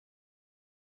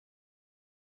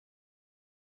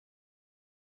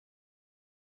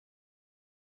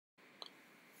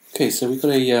Okay, so we've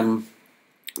got a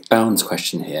bounds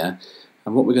question here,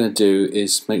 and what we're going to do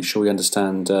is make sure we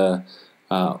understand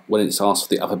when it's asked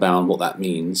for the upper bound what that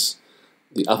means.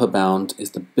 The upper bound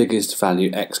is the biggest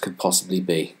value x could possibly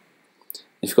be.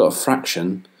 If you've got a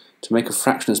fraction, to make a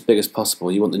fraction as big as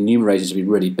possible, you want the numerator to be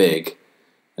really big,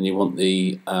 and you want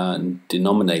the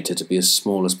denominator to be as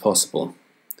small as possible.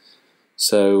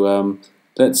 So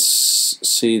let's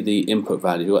see the input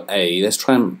value. We've got a. Let's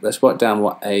write down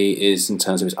what a is in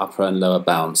terms of its upper and lower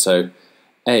bound. So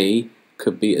a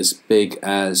could be as big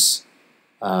as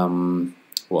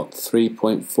what,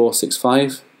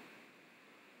 3.465,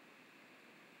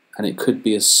 and it could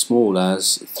be as small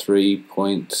as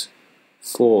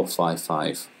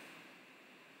 3.455.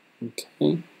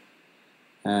 Okay,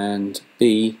 and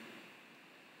b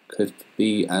could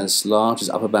be as large as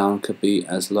upper bound could be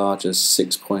as large as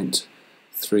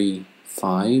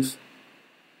 6.35,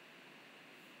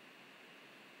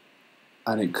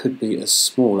 and it could be as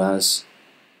small as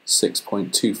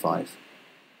 6.25.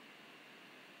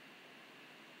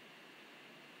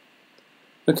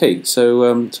 Okay,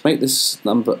 so to make this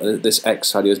number, this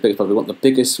x value as big as possible, we want the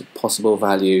biggest possible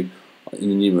value in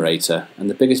the numerator, and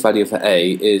the biggest value for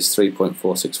a is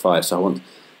 3.465. So I want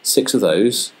 6 of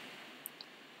those.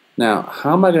 Now,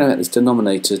 how am I going to get this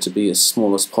denominator to be as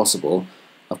small as possible?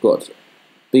 I've got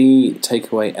b take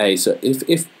away a. So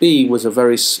if b was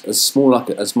as small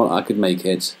as I could make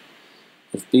it,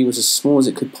 if b was as small as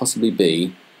it could possibly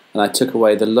be, and I took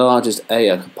away the largest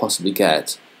a I could possibly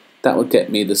get, that would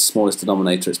get me the smallest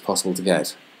denominator it's possible to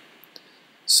get.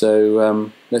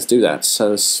 So let's do that.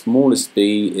 So the smallest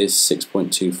b is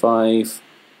 6.25,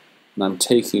 and I'm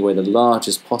taking away the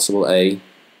largest possible a,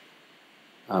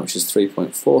 which is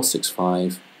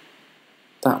 3.465.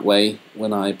 That way,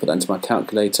 when I put that into my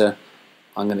calculator,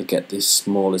 I'm going to get the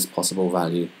smallest possible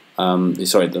value,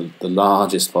 the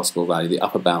largest possible value, the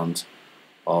upper bound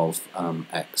of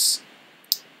x.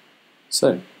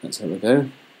 So let's have a go.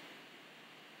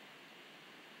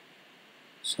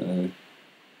 So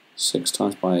 6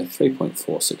 times by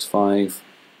 3.465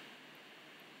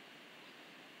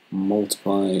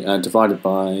 divided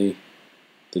by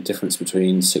the difference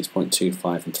between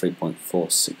 6.25 and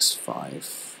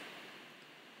 3.465,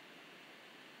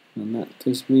 and that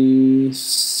gives me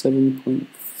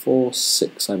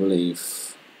 7.46, I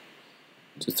believe,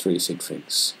 to 3 sig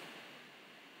figs.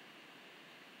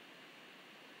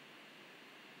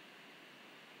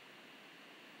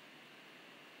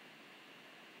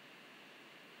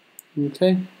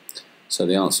 Okay, so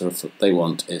the answer they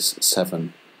want is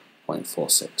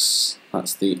 7.46.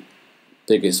 That's the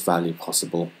biggest value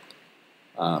possible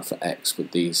for x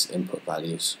with these input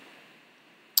values.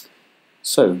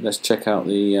 So let's check out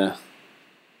the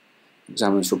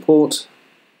examiner's report.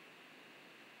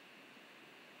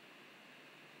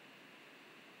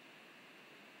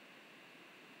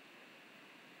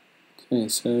 Okay,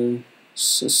 so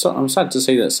I'm sad to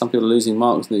see that some people are losing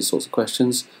marks in these sorts of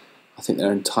questions. I think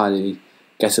they're entirely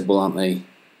gettable, aren't they?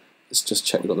 Let's just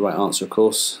check we've got the right answer, of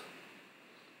course.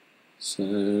 So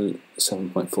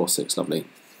 7.46, lovely.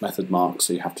 Method mark,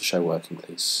 so you have to show working,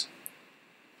 please.